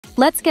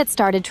Let's get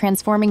started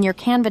transforming your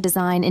Canva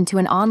design into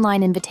an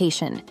online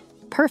invitation,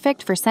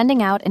 perfect for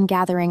sending out and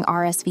gathering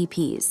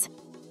RSVPs.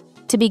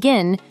 To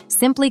begin,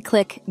 simply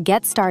click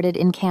Get Started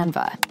in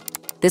Canva.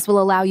 This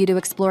will allow you to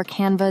explore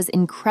Canva's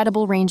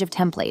incredible range of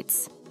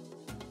templates.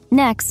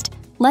 Next,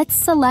 let's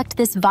select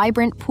this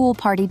vibrant pool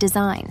party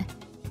design.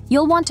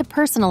 You'll want to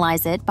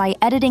personalize it by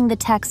editing the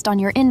text on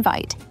your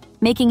invite,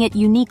 making it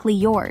uniquely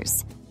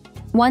yours.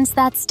 Once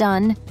that's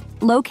done,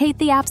 locate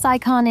the app's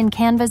icon in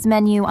Canva's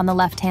menu on the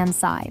left-hand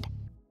side.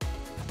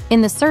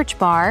 In the search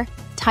bar,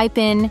 type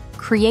in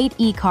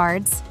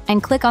CreatEcards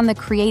and click on the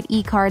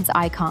CreatEcards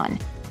icon.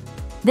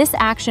 This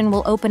action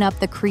will open up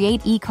the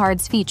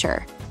CreatEcards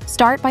feature.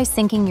 Start by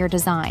syncing your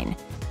design.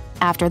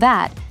 After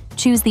that,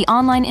 choose the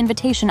online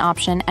invitation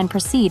option and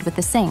proceed with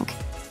the sync.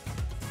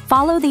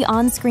 Follow the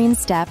on-screen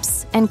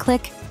steps and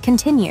click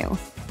Continue.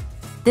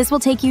 This will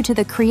take you to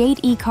the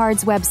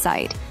CreatEcards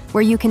website,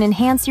 where you can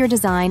enhance your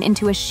design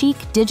into a chic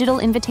digital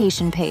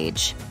invitation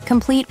page,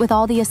 complete with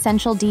all the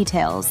essential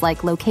details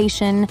like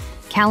location,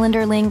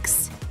 calendar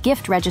links,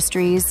 gift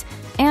registries,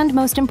 and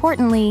most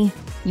importantly,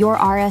 your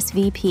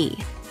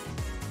RSVP.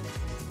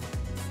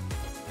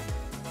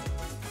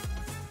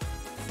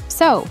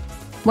 So,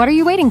 what are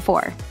you waiting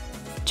for?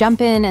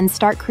 Jump in and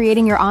start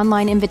creating your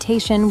online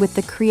invitation with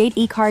the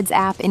CreatEcards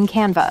app in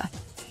Canva.